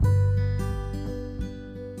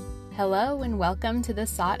Hello and welcome to the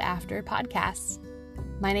Sought After podcast.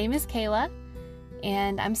 My name is Kayla,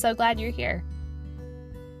 and I'm so glad you're here.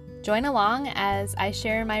 Join along as I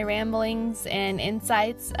share my ramblings and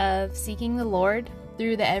insights of seeking the Lord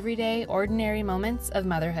through the everyday, ordinary moments of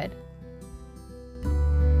motherhood.